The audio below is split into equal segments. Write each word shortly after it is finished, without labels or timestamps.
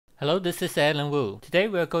Hello, this is Alan Wu. Today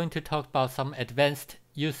we are going to talk about some advanced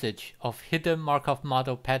usage of hidden Markov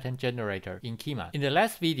model pattern generator in Kyma. In the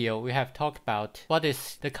last video, we have talked about what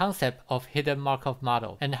is the concept of hidden Markov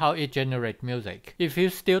model and how it generates music. If you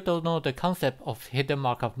still don't know the concept of hidden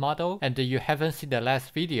Markov model and you haven't seen the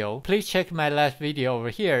last video, please check my last video over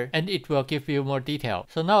here and it will give you more detail.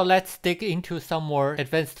 So now let's dig into some more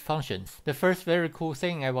advanced functions. The first very cool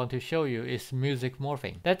thing I want to show you is music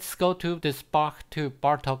morphing. Let's go to this Bach to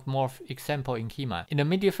Bartok morph example in Kyma. In the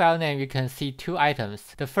MIDI file name, you can see two items.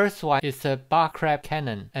 The first one is a Bach crab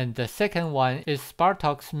canon, and the second one is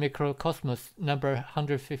Bartok's microcosmos number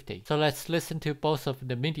 150. So let's listen to both of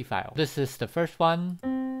the MIDI files. This is the first one.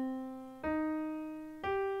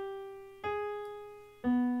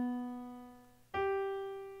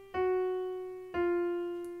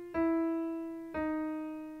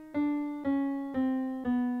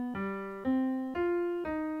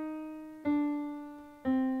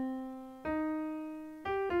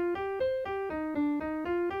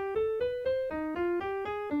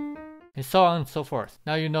 And so on and so forth.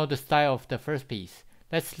 Now you know the style of the first piece.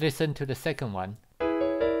 Let's listen to the second one.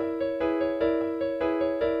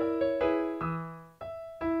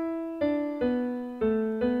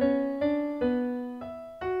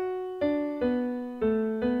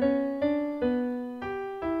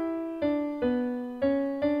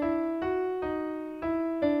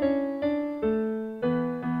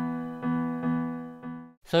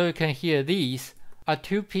 So you can hear these are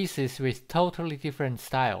two pieces with totally different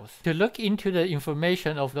styles. To look into the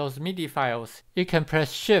information of those MIDI files, you can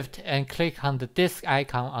press Shift and click on the disk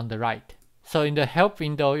icon on the right. So in the help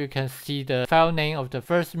window, you can see the file name of the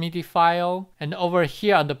first MIDI file, and over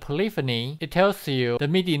here on the polyphony, it tells you the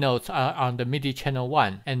MIDI notes are on the MIDI channel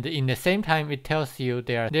 1, and in the same time it tells you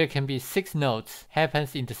there can be 6 notes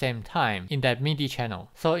happens in the same time in that MIDI channel.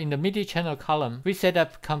 So in the MIDI channel column, we set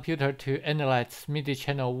up computer to analyze MIDI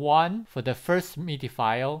channel 1 for the first MIDI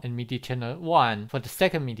file and MIDI channel 1 for the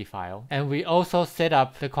second MIDI file, and we also set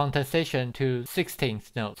up the quantization to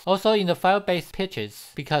 16th notes. Also in the file-based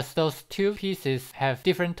pitches, because those two pieces have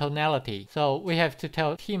different tonality, so we have to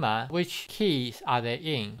tell Kyma which keys are they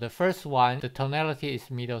in. The first one, the tonality is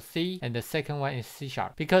middle C, and the second one is C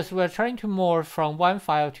sharp. Because we're trying to morph from one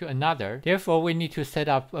file to another, therefore we need to set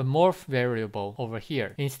up a morph variable over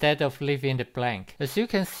here instead of leaving it blank. As you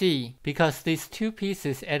can see, because these two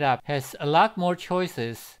pieces add up has a lot more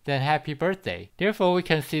choices than happy birthday. Therefore we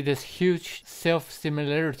can see this huge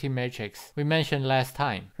self-similarity matrix we mentioned last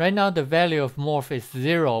time. Right now the value of morph is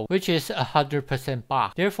 0, which is 100%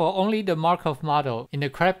 Bach. Therefore, only the Markov model in the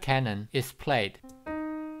crab canon is played.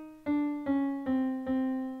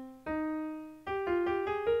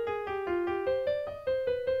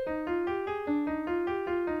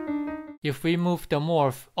 If we move the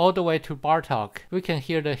morph all the way to Bartok, we can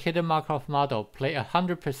hear the hidden Markov model play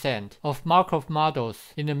 100% of Markov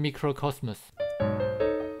models in the microcosmos.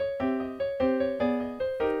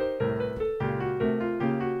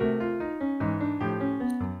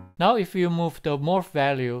 Now if you move the morph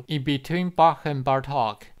value in between Bach and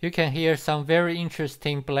Bartok, you can hear some very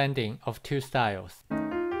interesting blending of two styles.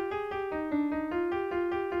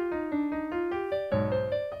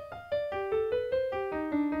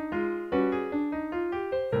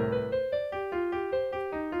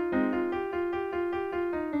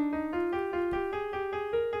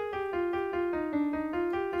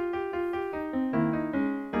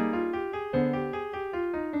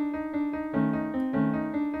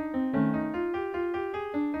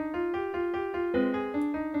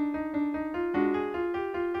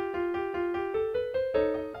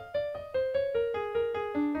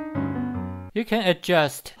 You can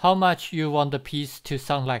adjust how much you want the piece to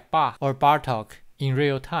sound like Bach or Bartok in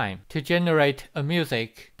real time to generate a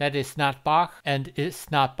music that is not Bach and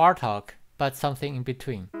is not Bartok, but something in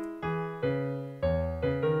between.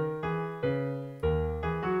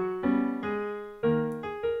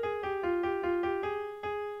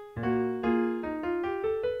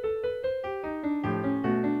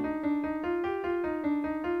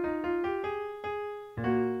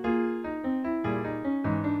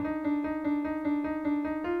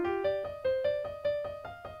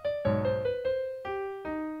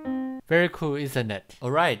 Very cool, isn't it?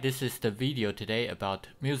 Alright, this is the video today about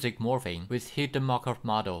music morphing with hidden Markov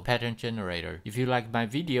model pattern generator. If you like my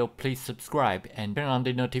video, please subscribe and turn on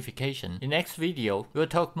the notification. In next video, we'll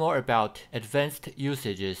talk more about advanced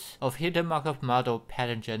usages of hidden Markov model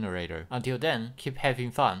pattern generator. Until then, keep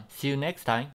having fun. See you next time.